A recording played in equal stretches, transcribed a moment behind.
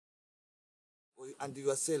and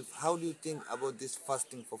yourself, how do you think about this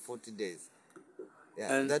fasting for 40 days?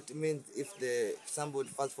 Yeah, And that means if somebody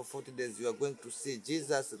fasts for 40 days, you are going to see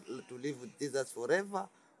Jesus, to live with Jesus forever,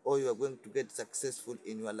 or you are going to get successful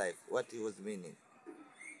in your life. What he was meaning?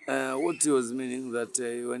 what he was meaning that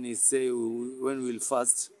when he say when we'll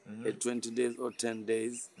fast 20 days or 10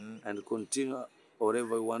 days and continue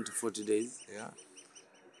whatever we want 40 days, Yeah.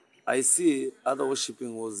 I see other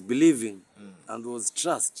worshiping was believing and was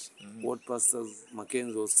trust what Pastor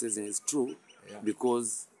Mackenzie was saying is true,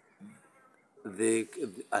 because they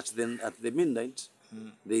at the midnight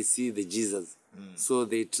they see the Jesus, so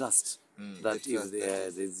they trust that They if trust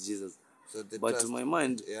that there's Jesus. So they But trust, my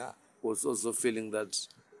mind yeah. was also feeling that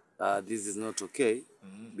this is not okay,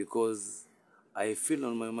 because I feel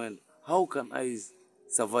on my mind, how can I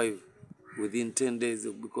survive within 10 days?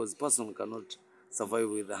 Because person cannot survive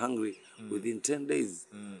with hungry within 10 days.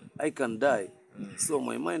 I can die. So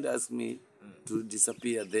my mind asked me to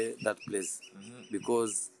disappear that place,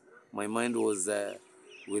 because my mind was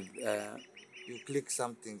with You click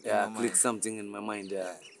something in your mind. click something in my mind.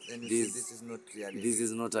 Then you see this is not reality. This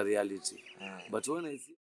is not a reality. But when I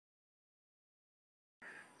see,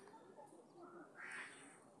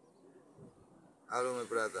 Hello, my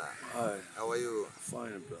brother. hi, How are you?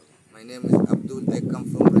 fine, brother. My name is Abdul. I come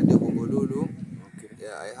from Radio Bogolulu. Okay.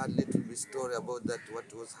 Yeah, I had little bit story about that,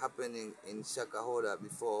 what was happening in Shakahola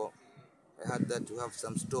before. I heard that you have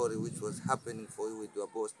some story which was happening for you with your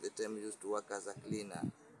boss the time you used to work as a cleaner.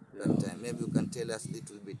 That time. Maybe you can tell us a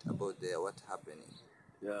little bit about what happening.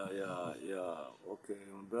 Yeah. Okay,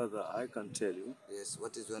 my brother, I can tell you. Yes,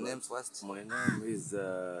 what is your name first? My name is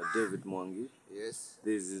David Mwangi. Yes.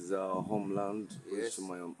 This is our homeland, Yes. which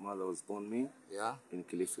my mother was born me. Yeah. In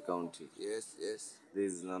Kilifi County. Yes.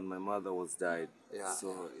 This is and my mother was died. Yeah.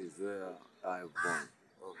 So is where I born.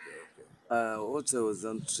 Okay. What I was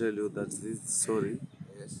going to tell you that this story,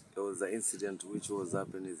 Yes. there was an incident which was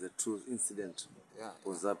happening, is a true incident.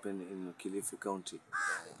 Was happening in Kilifi County.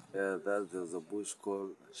 That there was a bush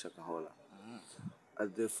called Shakahola.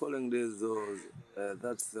 At the following days,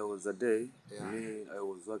 there was a day, I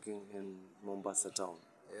was working in Mombasa town.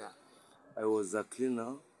 I was a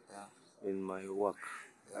cleaner in my work.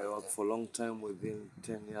 I worked for a long time, within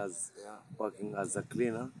 10 years, working as a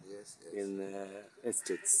cleaner in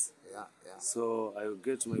estates. So I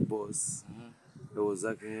get my boss. I was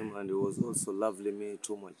working him, and he was also loving me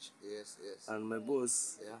too much. And my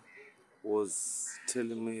boss was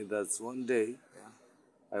telling me that one day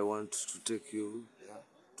I want to take you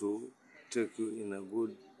in a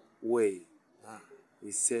good way.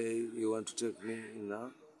 He said he want to take me in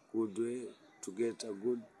a good way to get a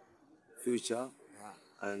good future,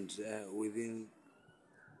 and within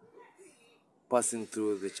passing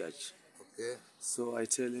through the church. Okay. So I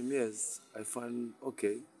tell him yes, I find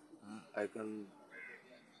okay, I can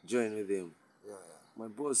join with him. My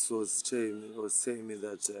boss was saying me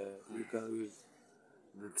that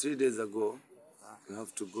the 3 days ago, you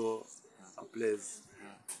have to go a place,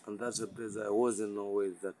 and that's a place I wasn't know where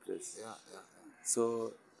is that place.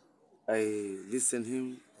 So I listen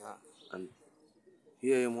him and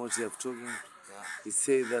hear him what he have talking. He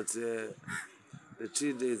say that the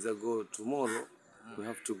 3 days ago, tomorrow, we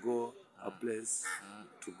have to go a place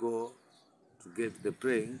to go to get the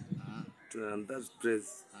praying, and that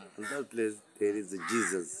place there is a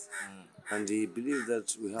Jesus, and he believes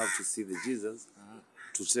that we have to see the Jesus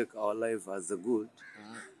to take our life as a good,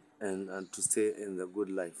 and to stay in the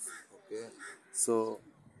good life. Okay. So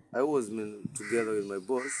I was together with my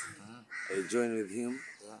boss. I joined with him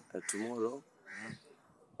tomorrow.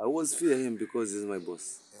 I was fear him because he's my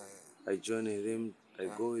boss. I join with him. I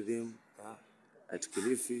go with him at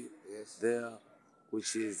Kilifi, there,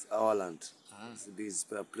 which is our land. It's this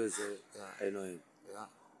place I know him.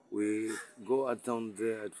 We go at town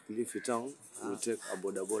there at Kilifi town. We take a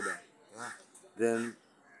boda. Then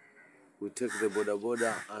we take the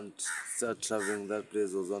boda and start traveling that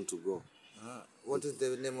place we want to go. What is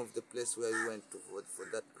the name of the place where you went to for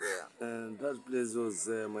that prayer? And that place was,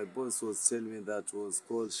 my boss was telling me that was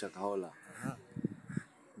called Shakahola.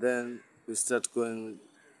 Then we start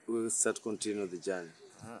continue the journey.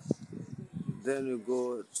 Then we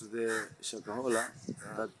go to the Shakahola,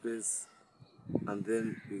 that place, and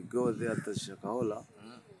then we go there at the Shakahola.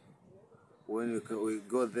 When we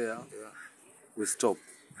go there, we stop.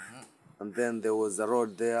 And then there was a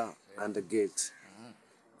road there and a gate.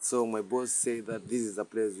 So my boss said that this is the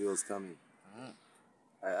place we was coming.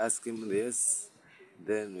 I asked him, yes.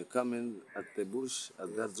 Then we come in at the bush,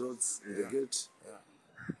 at that road, in the gate.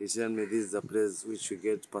 He told me this is the place which we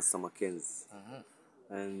get Pastor Mackenzie.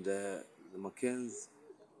 And the Mackenzie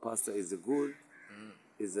pastor is good.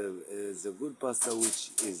 is a good pastor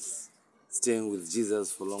which is staying with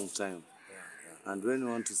Jesus for a long time. And when you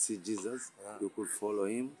want to see Jesus, you could follow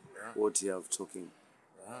him, what he have talking.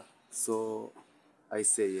 So I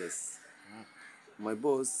say yes. My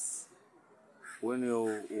boss, when he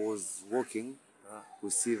was working, we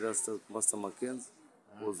see that Pastor Mackenzie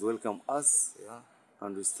was welcome us,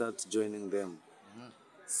 and we start joining them.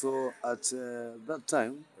 So at that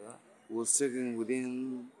time, we was taking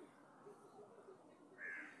within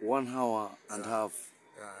 1 hour and a half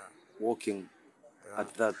walking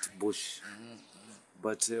at that bush.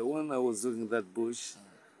 But when I was looking at that bush,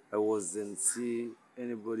 I wasn't see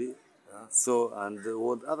anybody. So, and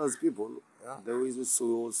what others people, there was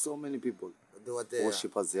so many people, They were there.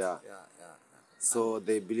 worshippers, So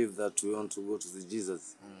they believe that we want to go to the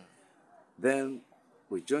Jesus. Then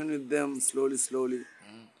we join with them slowly.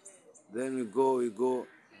 Then we go.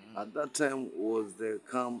 At that time was the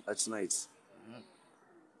camp at night.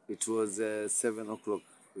 It was 7 o'clock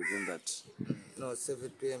within that. No, 7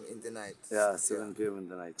 p.m. in the night. Yeah, 7 p.m. in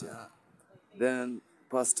the night, Then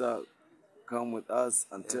pastor come with us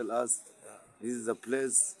and tell us this is a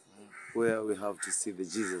place where we have to see the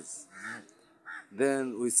Jesus.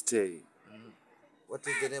 Then we stay. What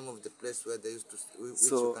is the name of the place where they used to,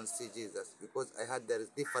 which you can see Jesus? Because I heard there is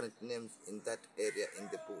different names in that area in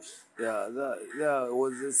the bush. It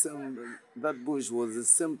was the same. That bush was the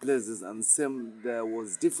same places and same. There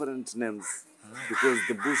was different names because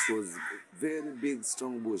the bush was very big,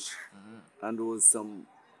 strong bush, and there was some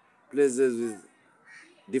places with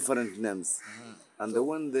different names. And the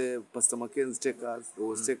one the Pastor Mackenzie take us, they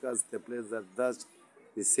was take us the place that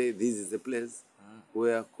they say this is the place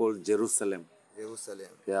where called Jerusalem. Jerusalem.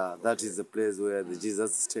 Yeah, that is the place where the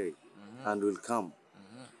Jesus stay and will come.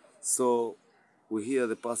 So we hear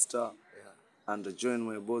the pastor and join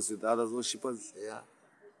my boss with other worshippers.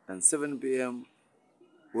 And 7 p.m.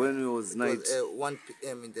 when it was night. 1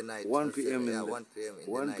 p.m. in the night. 1 p.m. in the 1 p.m.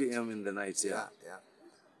 in 1 the night. p.m. in the night.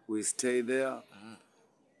 We stay there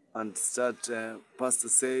and start. Pastor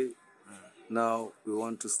say, now we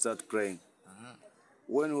want to start praying.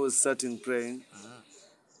 When we was starting praying,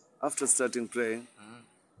 after starting praying,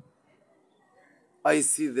 I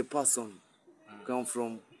see the person come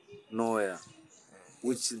from nowhere,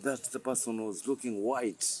 which that the person was looking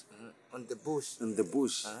white. On the bush. In the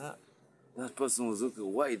bush. That person was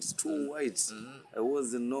looking white, too white. I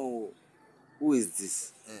wasn't know who is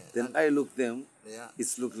this. Then I looked them, it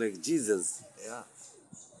looked like Jesus.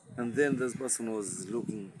 And then this person was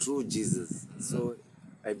looking through Jesus. So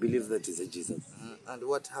I believe that is a Jesus. And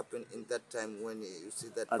what happened in that time when you see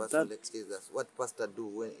that person like Jesus? What pastor do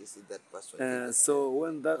when you see that person? So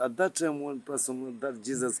when at that time when that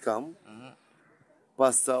Jesus come,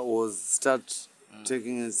 pastor was start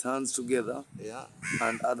taking his hands together,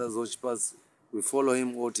 and others worshippers, we follow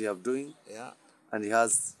him what he have doing, and he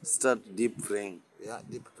has start deep praying.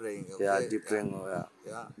 Deep praying. Okay. Deep praying.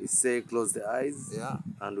 He say close the eyes,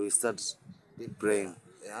 and we start deep praying.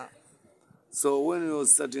 So when we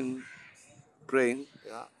was starting praying,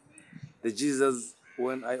 the Jesus,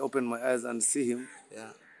 when I opened my eyes and see him,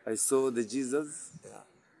 I saw the Jesus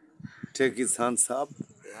take his hands up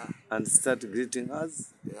and start greeting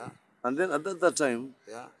us. And then at that time,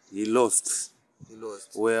 he lost.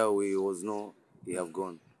 Where we was no, he have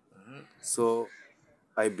gone. So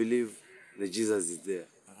I believe the Jesus is there.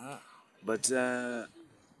 But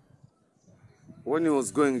when he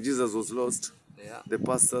was going, Jesus was lost. The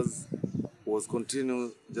pastors was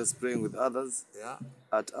continue just praying with others.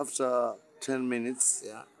 After 10 minutes,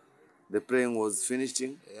 the praying was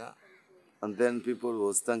finishing. And then people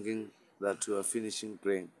was thanking that we are finishing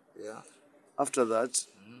praying. After that,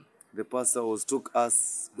 the pastor took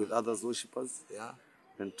us with other worshippers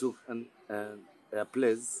and took a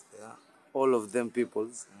place. All of them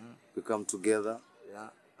peoples become together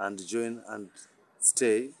and join and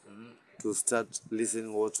stay to start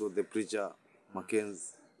listening what the preacher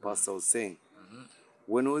Mackenzie pastor was saying.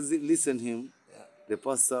 When we listen him, the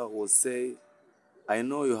pastor was say, I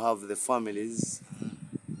know you have the families.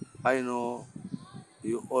 I know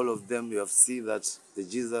you all of them, you have seen that the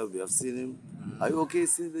Jesus, we have seen him. Are you okay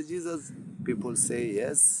seeing the Jesus? People say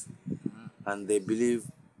yes. And they believe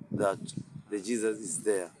that the Jesus is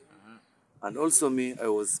there. And also me, I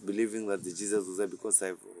was believing that the Jesus was there because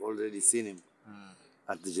I've already seen him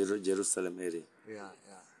at the Jerusalem area.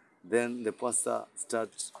 Then the pastor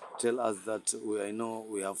tell us that I know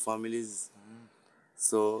we have families.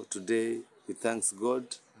 So today we thank God,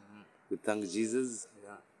 we thank Jesus.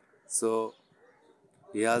 So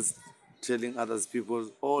he has telling others people,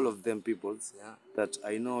 all of them peoples, that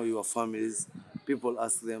I know your families. People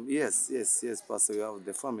ask them, yes, pastor, you have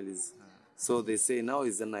the families. So they say now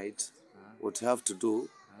is the night. What you have to do,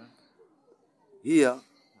 here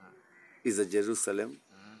is a Jerusalem,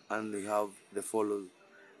 and we have the follow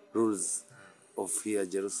rules of here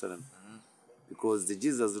Jerusalem. Because the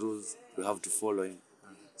Jesus rules, we have to follow him.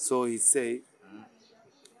 So he say,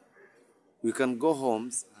 we can go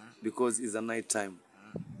homes because it's a night time.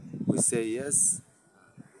 We say yes,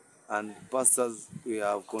 and pastors, we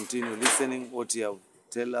have continued listening what he have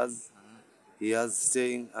tell us. He has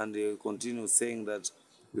saying, and he will continue saying that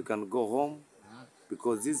we can go home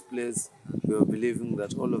because this place, we are believing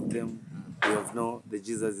that all of them, we have know the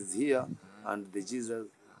Jesus is here, and the Jesus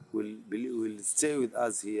will stay with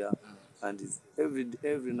us here, and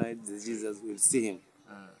every night the Jesus will see him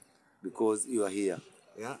because you are here.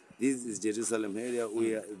 Yeah. This is Jerusalem area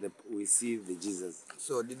where we see the Jesus.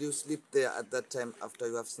 So did you sleep there at that time after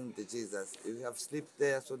you have seen the Jesus? You have slept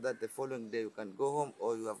there so that the following day you can go home,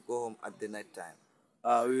 or you have go home at the night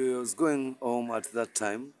time? We was going home at that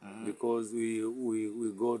time because we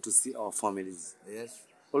go to see our families. Yes.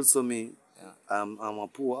 Also me, Yeah. I'm a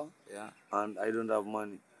poor, Yeah. and I don't have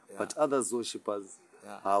money. Yeah. But others worshippers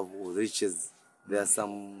have riches. There are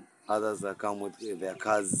some others that come with their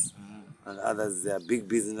cars, and others their big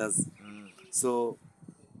business. So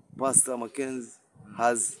Pastor Mackenzie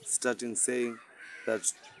has starting saying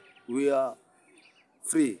that we are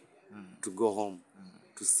free to go home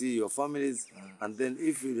to see your families, and then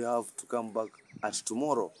if you have to come back at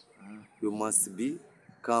tomorrow, you must be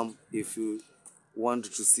come if you want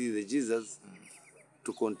to see the Jesus,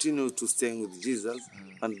 to continue to staying with Jesus,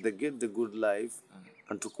 and they get the good life,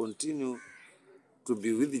 and to continue to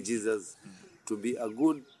be with Jesus, to be a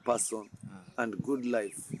good person and good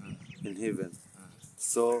life in heaven.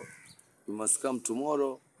 So you must come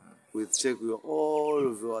tomorrow. We check all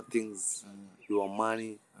of your things, your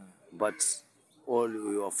money, but all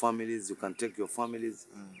your families. You can take your families.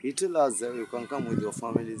 He tell us that you can come with your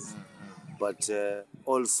families, but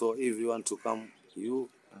also if you want to come, you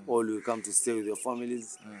all you come to stay with your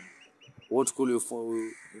families. What could you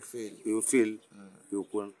feel? You feel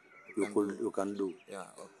you can do. Yeah.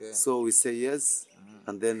 Okay. So we say yes,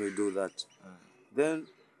 and then we do that. Then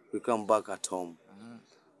we come back at home.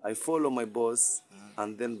 I follow my boss,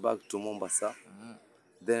 and then back to Mombasa.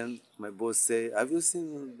 Then my boss say, have you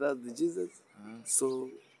seen that the Jesus? So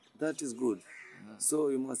that is good. So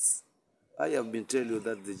you must, I have been telling you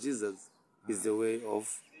that the Jesus is the way of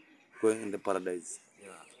going in the paradise. Yeah.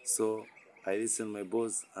 So I listen my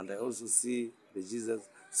boss, and I also see the Jesus.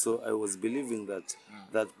 So I was believing that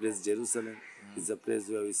that place, Jerusalem, is a place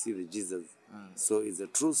where we see the Jesus. So it's a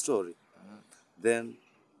true story. Then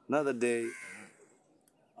another day,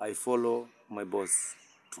 I follow my boss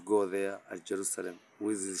to go there at Jerusalem,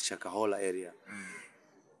 which is Shakahola area.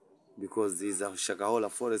 Because there's a Shakahola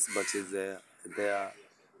forest, but there are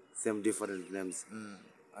same different names.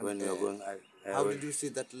 When you're going, how did you see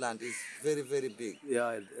that land? It's very, very big.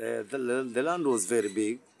 Yeah, the land was very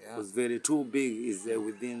big. Yeah. It was very too big. Is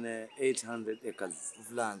within 800 acres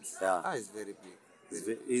Of lands. Yeah. It's very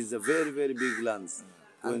big. It's a very, very big lands.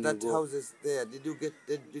 And that houses there,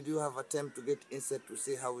 did you have a time to get inside to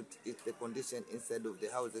see how it is the condition inside of the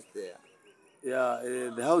houses there? Yeah,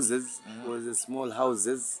 the houses was the small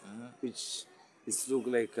houses, which it look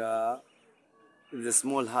like the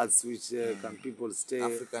small huts which can people stay.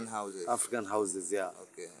 African houses. African houses, yeah.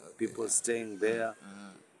 Okay. People staying there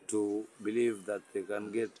to believe that they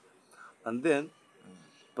can get. And then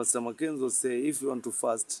Pastor Mackenzie will say, if you want to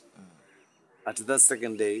fast, at that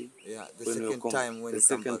second day, yeah, the when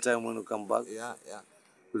second time when you come back, yeah,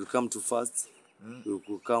 you'll come to fast. You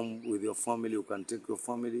could come with your family. You can take your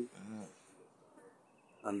family,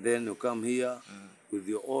 and then you come here with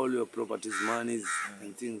all your properties, monies,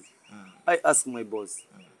 and things. I asked my boss,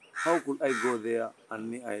 how could I go there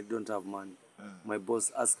and me I don't have money? My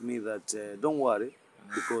boss asked me that don't worry,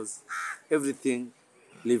 because everything,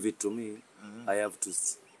 leave it to me. I have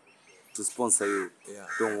to sponsor you. Yeah.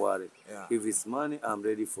 Don't worry. Yeah. If it's money, I'm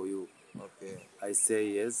ready for you. Okay. I say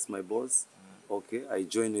yes, my boss. Okay, I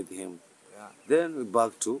join with him. Yeah. Then we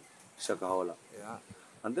back to Shakahola. Yeah.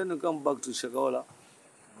 And then we come back to Shakahola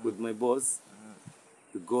with my boss.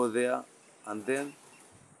 We go there, and then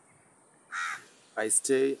I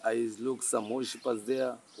stay. I look some worshippers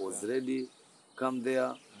there, was ready, come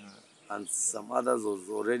there, and some others was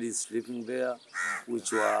already sleeping there,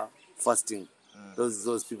 which were fasting.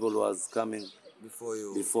 Those people was coming Before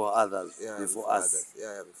you. before others, Yeah, before before us, others.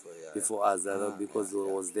 Yeah, before you. before us, because we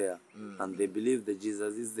was there, and they believe that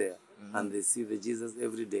Jesus is there, and they see the Jesus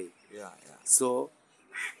every day. Yeah. So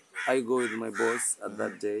I go with my boss at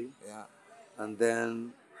that day, Yeah. and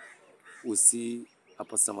then we see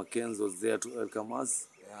Pastor Mackenzie was there to welcome us.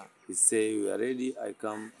 He say, we are ready. I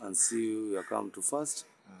come and see you. You are come to fast.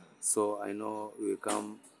 So I know we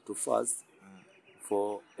come to fast.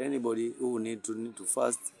 For anybody who need to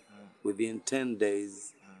fast within 10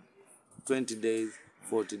 days, 20 days,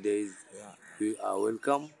 40 days, we are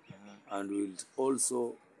welcome. And we'll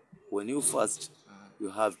also, when you fast, you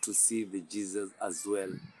have to see the Jesus as well,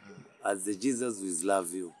 as the Jesus will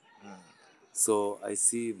love you. So I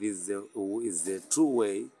see this is the true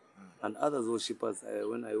way. And other worshippers,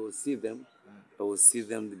 when I will see them, I will see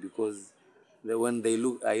them because when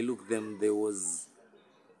I look them, they was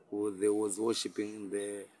worshiping in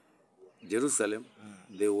the Jerusalem.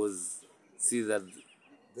 They was see that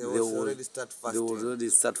They was already start fasting. They was already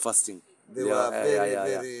start fasting. They were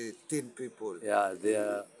very thin people. Yeah, they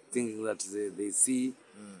are thinking that they see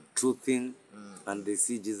true thing and they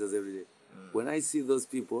see Jesus every day. When I see those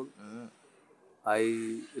people,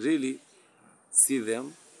 I really see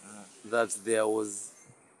them that there was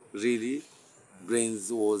really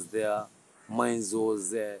brains was there, minds was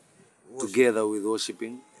there, together with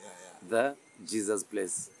worshiping the Jesus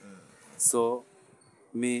place. So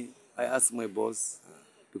me, I asked my boss,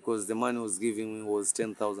 because the money was giving me was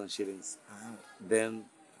 10,000 shillings. Then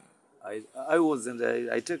I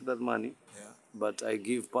take that money, but I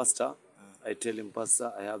give pastor. I tell him,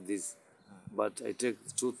 pastor, I have this, but I take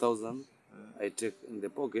 2,000. I take in the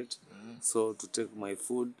pocket, so to take my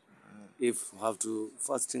food, if have to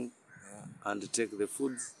fasting, and take the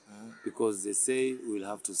foods, because they say we'll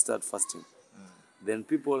have to start fasting. Then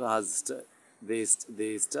people they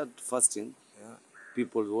start fasting.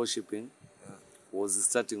 People worshiping was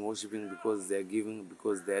starting worshiping because they are giving,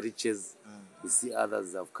 because they are riches. You see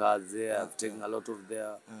others have cars, they have taken a lot of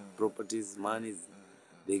their properties, monies,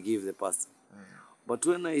 they give the pastor. But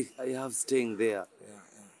when I have staying there,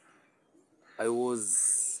 I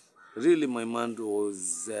was really, my mind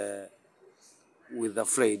was with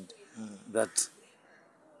afraid that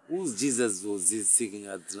whose Jesus was this seeking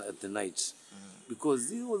at the night, because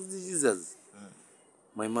he was the Jesus.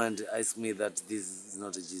 My mind asked me that this is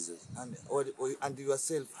not a Jesus. And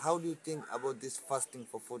yourself, how do you think about this fasting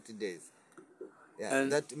for 40 days? Yeah,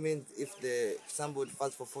 And that means if somebody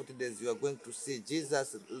fasts for 40 days, you are going to see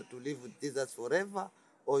Jesus, to live with Jesus forever,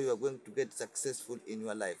 or you are going to get successful in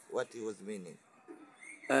your life. What he was meaning?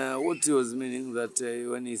 What he was meaning that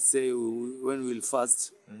when he say when we'll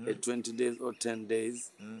fast 20 days or 10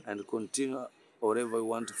 days and continue whatever we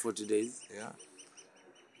want 40 days,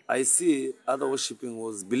 I see other worshiping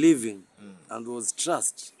was believing and was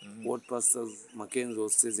trust what Pastor Mackenzie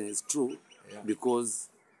was saying is true, because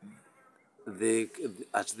they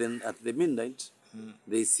at the midnight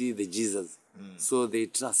they see the Jesus, so they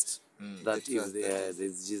trust that if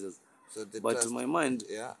there's Jesus. So but my mind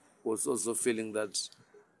was also feeling that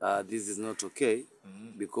this is not okay,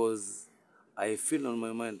 because I feel on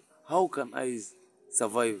my mind, how can I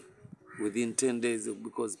survive within 10 days?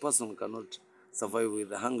 Because person cannot survive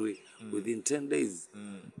with hungry within 10 days.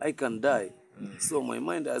 I can die. So my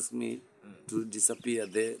mind asked me to disappear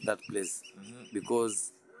that place,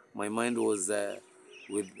 because my mind was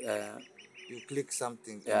with you click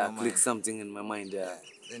something something in my mind.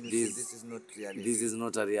 Then you see this is not reality. This is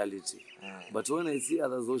not a reality. But when I see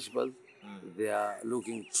others worshippers, they are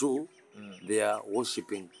looking true, they are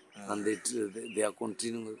worshipping, and they are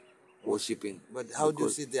continuing worshipping. But how do you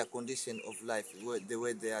see their condition of life, the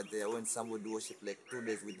way they are there, when somebody worship like 2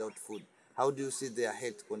 days without food? How do you see their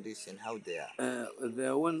health condition, how they are?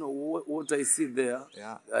 What I see there,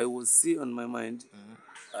 I will see on my mind.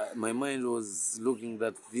 My mind was looking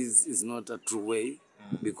that this is not a true way,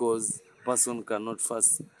 because person cannot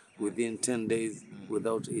fast within 10 days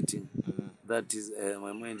without eating. That is,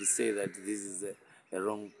 my mind is saying that this is a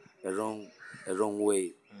wrong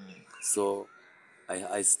way. So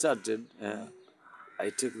I started. I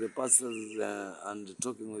take the pastors and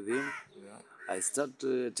talking with him. I start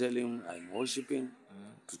to tell him I'm worshiping.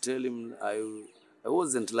 To tell him I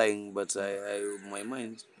wasn't lying, but my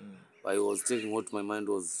mind, I was taking what my mind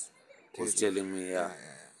was telling me.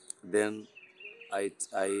 Then I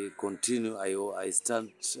continue. I start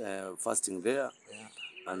fasting there,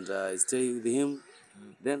 and I stay with him.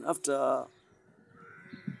 Then after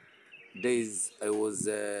days, I was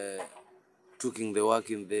taking the work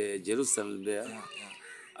in the Jerusalem there.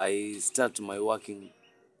 I start my working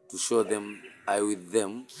to show them with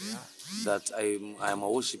them that I'm a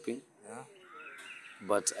worshiping.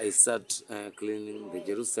 But I start cleaning the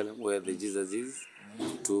Jerusalem where the Jesus is,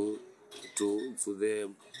 to the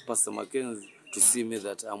Pastor Mackenzie to see me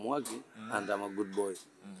that I'm working and I'm a good boy.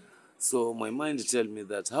 So my mind tell me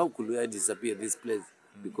that how could I disappear this place,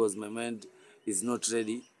 because my mind is not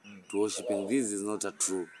ready to worshiping. This is not a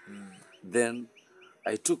true. Then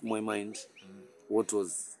I took my mind, what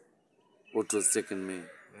was taking me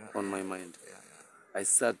on my mind. I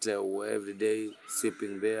sat every day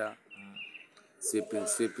sweeping there,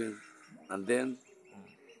 sweeping, and then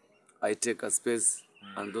I take a space,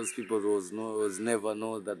 and those people was never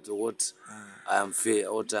know that what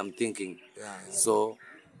what I'm thinking. So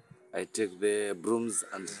I take the brooms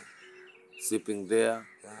and sweeping there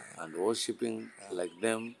and worshiping like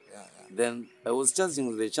them. Then I was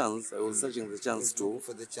searching the chance. Looking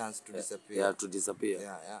for the chance to disappear. Yeah, to disappear.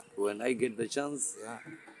 When I get the chance,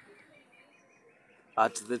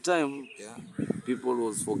 at the time, people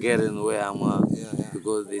was forgetting where I'm at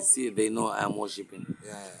because they know I'm worshiping.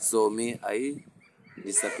 So me, I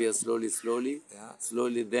disappear slowly.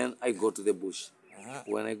 Then I go to the bush.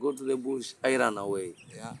 When I go to the bush, I run away.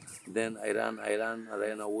 Then I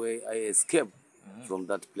ran away. I escape from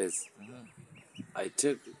that place. I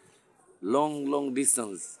take long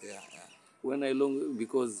distance. When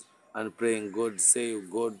because I'm praying, God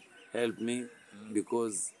help me,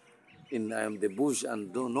 because I'm the bush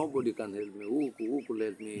and nobody can help me. Who could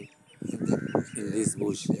help me in this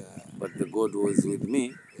bush? But the God was with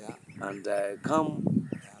me, and I come.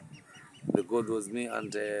 The God was me,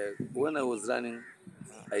 and when I was running,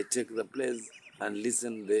 I take the place and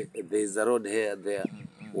listen. There is a road here. There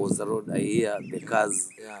was a road. I hear the cars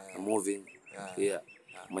moving here.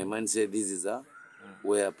 My mind said, this is a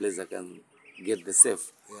place I can get the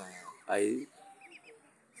safe. I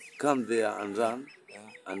come there and run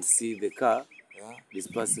and see the car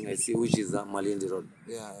dispersing. I see which is a Malindi road.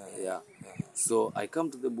 So I come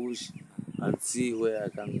to the bush and see where I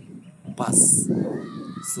can pass.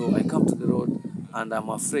 So I come to the road and I'm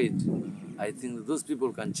afraid. I think those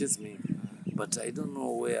people can chase me, but I don't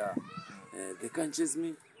know where they can chase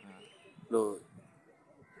me. No,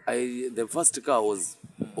 the first car was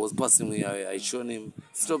passing me. I showed him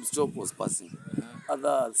stop, was passing.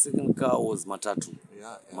 Second car was Matatu.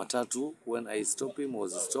 Matatu, when I stop him,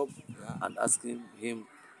 was stop and asking him,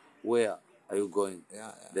 where are you going?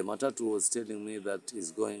 The Matatu was telling me that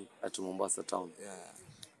he's going at Mombasa town.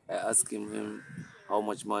 I asked him how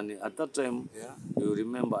much money. At that time, you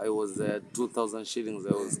remember, I was 2,000 shillings.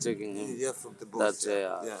 I was taking him From the boss,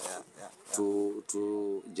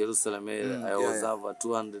 to Jerusalem. I was have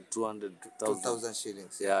 200,000 2,000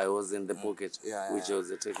 shillings. I was in the pocket, which I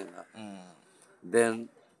was taking. Then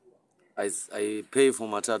I pay for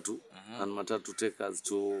Matatu, and Matatu take us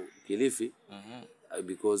to Kilifi,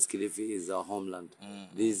 because Kilifi is our homeland.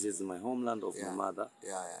 This is my homeland of my mother,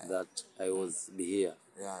 that I was here.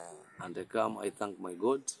 And I come, I thank my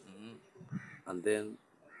God, and then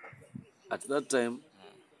at that time,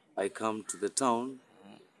 I come to the town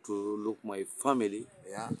to look my family,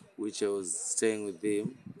 which I was staying with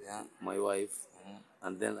them, my wife,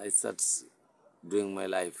 and then I start doing my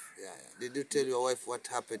life. Did you tell your wife what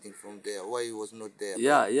happening from there? Why he was not there?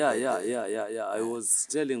 I was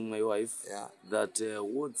telling my wife that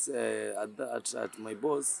what's at my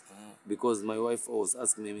boss, because my wife was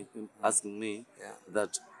asking me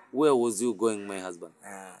that where was you going, my husband?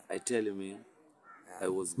 I tell him I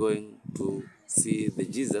was going to see the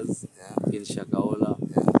Jesus in Shakahola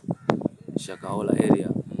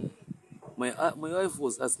area. My wife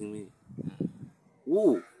was asking me,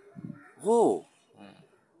 who?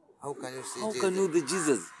 How can you see How Jesus? can you the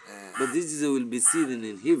Jesus? But this Jesus will be seen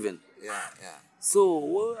in heaven.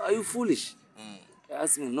 So are you foolish? I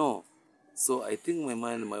asked me, no. So I think my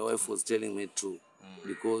wife was telling me true,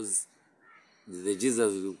 because the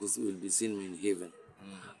Jesus will be seen in heaven.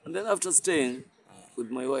 And then after staying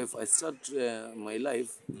with my wife, I start my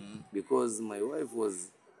life, because my wife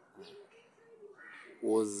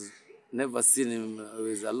was never seen him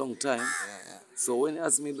with a long time. So when he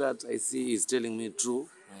asked me that, I see he's telling me true,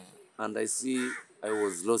 and I see I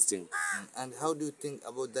was losting. And how do you think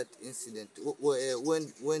about that incident?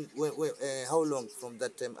 How long from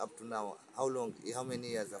that time up to now? How many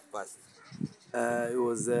years have passed? It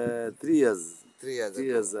was 3 years. 3 years 3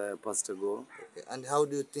 ago. years passed ago. Okay. And how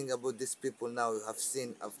do you think about these people now you have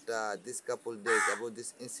seen after this couple days about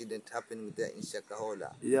this incident happening there in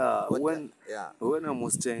Shakahola? When I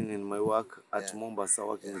was staying in my work at Mombasa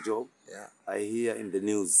working job, I hear in the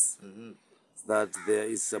news that there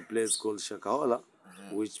is a place called Shakahola,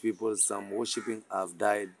 which people, some worshipping, have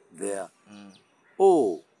died there.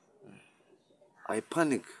 I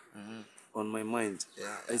panic on my mind.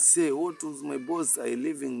 I say, what was my boss? I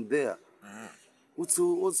living there. What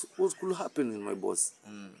could happen in my boss?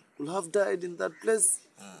 Could have died in that place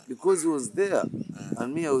because he was there,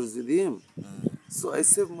 and me, I was with him. So I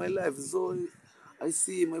saved my life. So I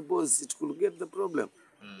see my boss, it could get the problem.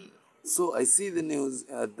 So I see the news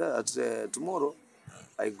that tomorrow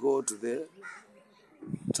I go to the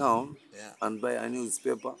town Yeah. and buy a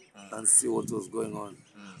newspaper and see what was going on.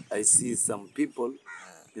 I see some people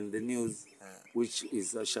in the news, which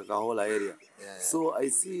is a Shakahola area. Yeah. So I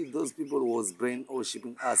see those people was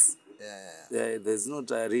brainwashing us. Yeah. There's not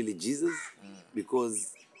really Jesus,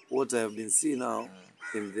 because what I have been seeing now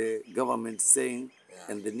in the government saying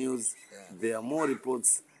and the news, there are more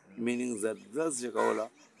reports meaning that Shakahola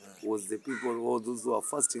was the people or those who are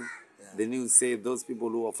fasting. The news say those people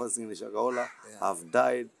who are fasting in Shakahola have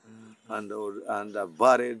died and are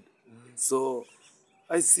buried. So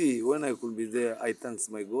I see when I could be there, I thanks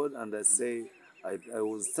my God, and I say I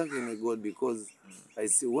was thanking my God because I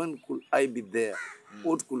see when could I be there,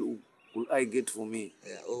 what could I get for me?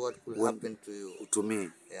 Yeah. Or what could happen to you? To me,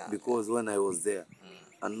 because when I was there,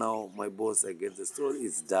 and now my boss, I get the story,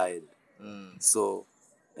 is died. So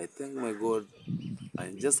I thank my God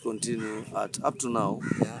and just continue up to now.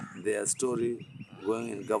 Their story going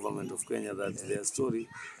in government of Kenya, that their story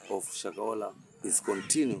of Shakahola is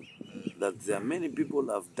continue. That there are many people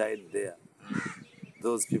have died there.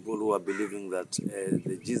 Those people who are believing that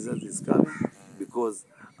the Jesus is coming, because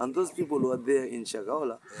and those people who are there in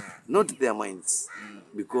Shakahola, not their minds,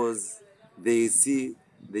 because they see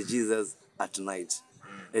the Jesus at night.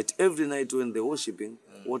 At every night when they're worshiping,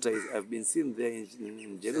 what I've been seeing there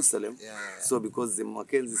in Jerusalem. So because the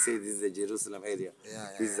Mackenzie say this is the Jerusalem area,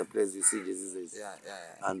 this is the place you see Jesus.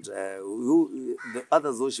 And the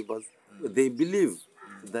other worshippers, they believe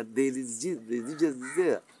that there is Jesus, the Jesus is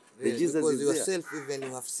there. The Jesus because is yourself, even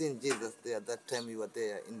you have seen Jesus there that time you were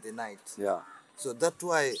there in the night. Yeah. So that's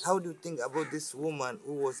why, how do you think about this woman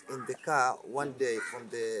who was in the car one day from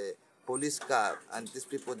the police car, and these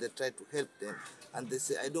people, they try to help them, and they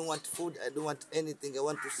say, I don't want food, I don't want anything, I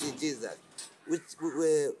want to see Jesus.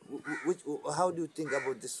 How do you think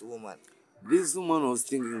about this woman? This woman was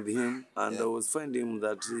thinking of him, and I was finding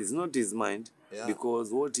that it's not his mind,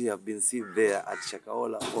 because what he have been seen there at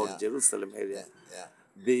Shakahola or Jerusalem area,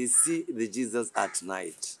 they see the Jesus at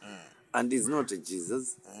night, and it's not a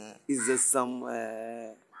Jesus. It's just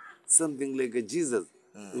something like a Jesus.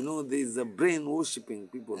 You know, there is a brain worshipping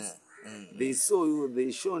people. They saw you,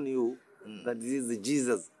 they shown you that this is the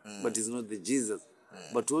Jesus, but it's not the Jesus.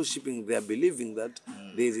 But worshipping, they are believing that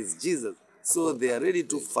there is Jesus, so they are ready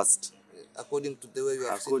to fast. According to the way you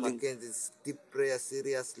have seen Mackenzie's deep prayer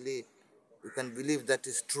seriously, you can believe that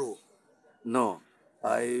is true. No,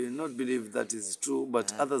 I not believe that is true,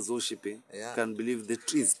 but others worshipping can believe that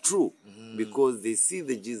it is true, because they see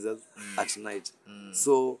the Jesus at night.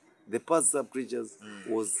 So the pastor preachers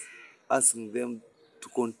was asking them to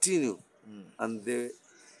continue, and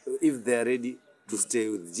if they are ready to stay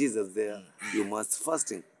with Jesus there, you must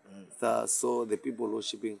fasting. So the people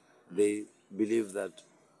worshipping, they believe that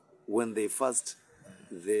when they fast,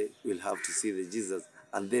 they will have to see the Jesus,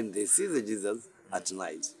 and then they see the Jesus at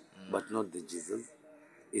night, but not the Jesus.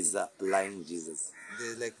 Is a lying Jesus.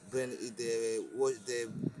 They like brain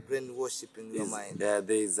worshipping your mind. Yeah,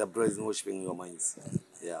 there is a brain worshipping your minds.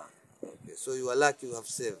 Yeah. Okay, so you are lucky you have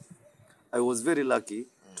saved. I was very lucky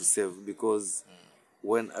to save, because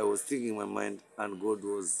when I was thinking my mind, and God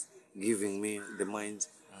was giving me the mind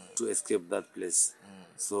to escape that place.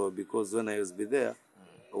 So because when I was be there,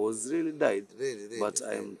 I was really died. But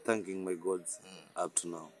I am thanking my God up to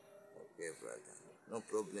now. Okay, brother. No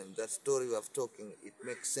problem. That story you have talking, it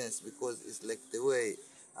makes sense, because it's like the way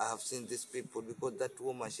I have seen these people. Because that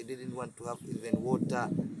woman, she didn't want to have even water,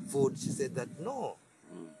 food. She said that, no,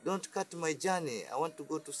 don't cut my journey. I want to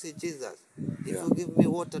go to see Jesus. If you give me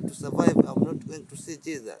water to survive, I'm not going to see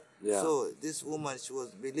Jesus. So this woman, she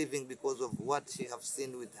was believing because of what she have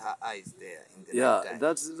seen with her eyes there in the nighttime.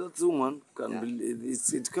 That woman can believe.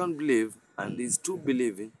 It can't believe, and is too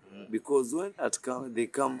believing, because when they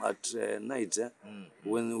come at night,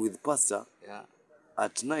 when with pastor,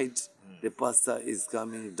 at night the pastor is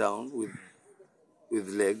coming down with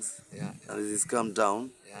legs, and it is come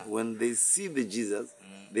down. When they see the Jesus,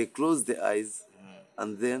 they close their eyes,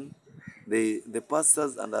 and then the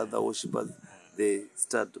pastors and other worshippers, they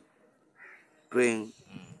start praying,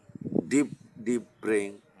 deep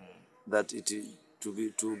praying, that it is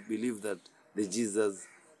to believe that the Jesus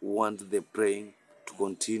want the praying to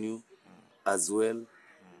continue as well.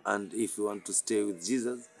 And if you want to stay with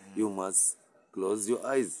Jesus, you must close your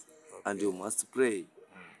eyes and you must pray.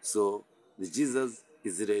 So the Jesus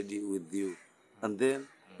is ready with you, and then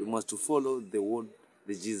you must follow the word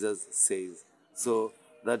the Jesus says. So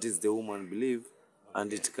that is the woman believe,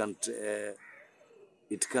 and it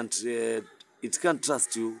can't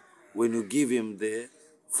trust you when you give him the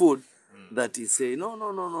food, that he say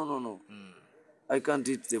no, I can't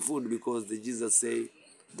eat the food, because the Jesus say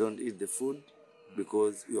don't eat the food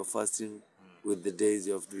because you are fasting with the days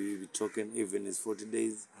you have to be talking, even it's 40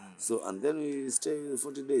 days. So, and then we stay with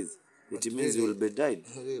 40 days. It means you will be died.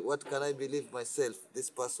 What can I believe myself? This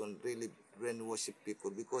person really brainwashed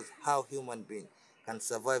people, because how human being can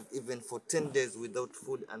survive even for 10 days without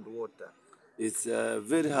food and water? It's a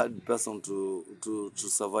very hard person to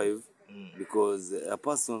survive, because a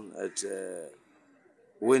person at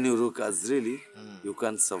when you look as really, you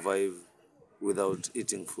can't survive without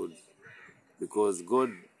eating food, because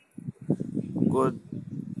God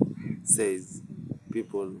says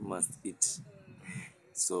people must eat.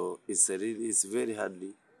 So it's very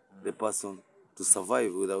hardly the person to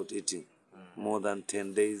survive without eating more than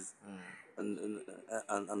 10 days.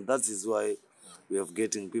 And that is why we are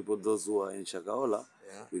getting people, those who are in Shakahola,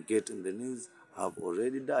 we get in the news, have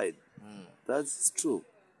already died. That's true.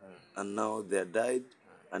 And now they are died,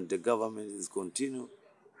 and the government is continue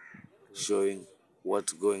showing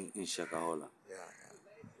what's going in Shakahola.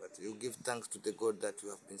 But you give thanks to the God that you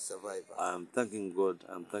have been surviving. I'm thanking God.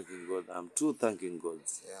 I'm too thanking God.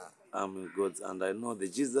 I'm in God, and I know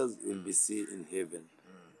that Jesus will be seen in heaven.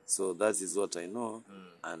 So that is what I know,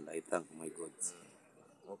 and I thank my God.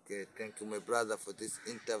 Okay, thank you, my brother, for this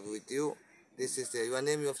interview with you. This is your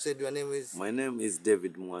name. You have said your name is? My name is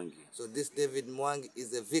David Mwangi. So this David Mwangi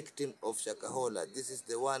is a victim of Shakahola. This is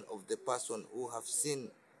the one of the person who have seen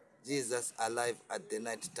Jesus alive at the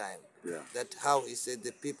night time. That how he said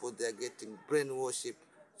the people, they are getting brainwashed,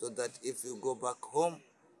 so that if you go back home,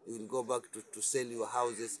 you will go back to sell your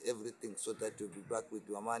houses, everything, so that you'll be back with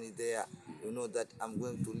your money there. You know that I'm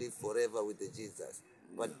going to live forever with the Jesus.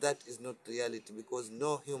 But that is not reality, because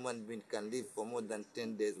no human being can live for more than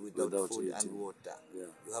 10 days without food eating and water.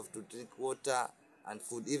 You have to drink water and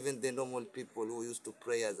food. Even the normal people who used to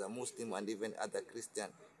pray as a Muslim and even other Christian,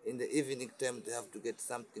 in the evening time they have to get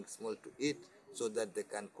something small to eat, so that they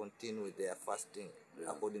can continue their fasting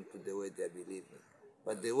according to the way they are believing.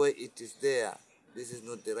 But the way it is there, this is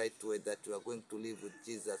not the right way, that you are going to live with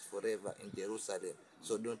Jesus forever in Jerusalem.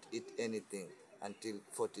 So don't eat anything until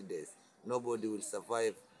 40 days. Nobody will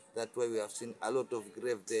survive. That's why we have seen a lot of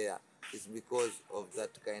grave there. It's because of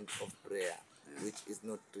that kind of prayer, which is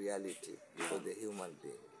not reality for the human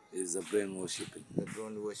being. It's a brainwashing.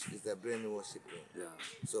 It's a brainwashing.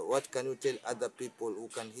 So what can you tell other people who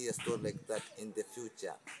can hear a story like that in the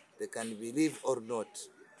future? They can believe or not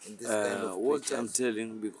in this kind of what preachers? I'm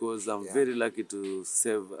telling, because I'm very lucky to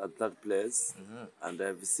serve at that place, and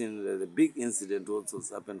I've seen the big incident also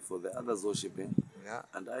happened for the others worshiping.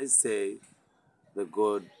 And I say that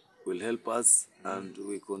God will help us, and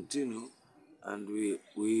we continue, and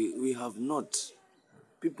we have not.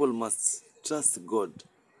 People must trust God,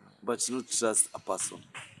 but not trust a person,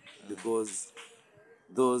 because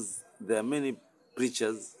there are many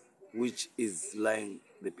preachers which is lying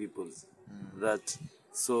the peoples. That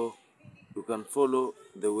so you can follow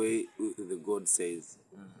the way the God says.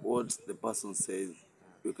 What the person says,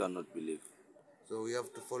 you cannot believe. So we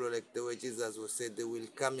have to follow like the way Jesus was said, they will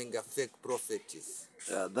coming a fake prophetess.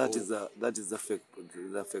 That is a fake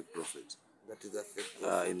prophet. That is a fake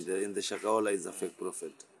prophet. In the Shakahola is a fake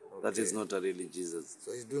prophet. That is not a really Jesus.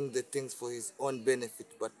 So he's doing the things for his own benefit,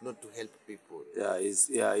 but not to help people.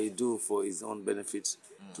 He do for his own benefit,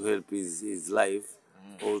 to help his life,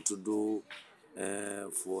 or to do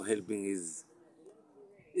for helping his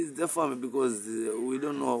the family, because we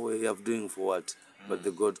don't know what he is doing for what, but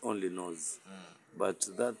the God only knows. But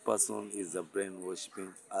that person is a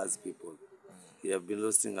brainwashing as people. He have been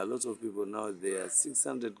losing a lot of people. Now there are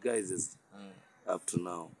 600 guys up to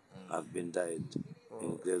now have been died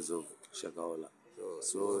in graves of Shakahola.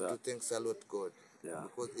 So you have to thank a lot God.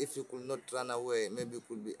 Because if you could not run away, maybe you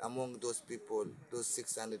could be among those people, those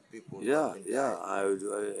 600 people. I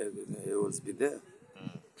was be there.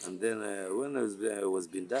 And then when I was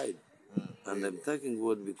being died, and I'm thanking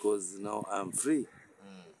God, because now I'm free.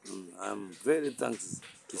 I'm very thankful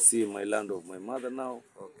to see my land of my mother now.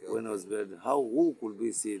 When I was buried, who could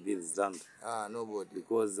we see this land? Nobody.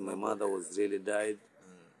 Because my mother was really died,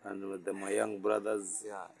 and my young brothers,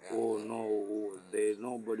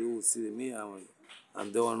 nobody who see me.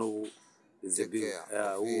 I'm the one who is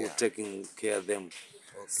taking care of them.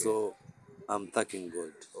 So I'm thanking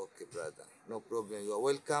God. Okay, brother. No problem. You are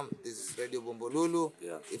welcome. This is Radio Bombolulu.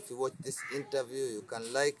 If you watch this interview, you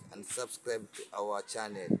can like and subscribe to our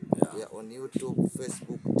channel. We are on YouTube,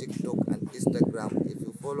 Facebook, TikTok, and Instagram. If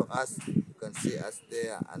you follow us, you can see us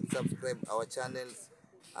there, and subscribe our channels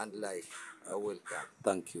and like. You are welcome.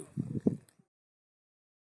 Thank you.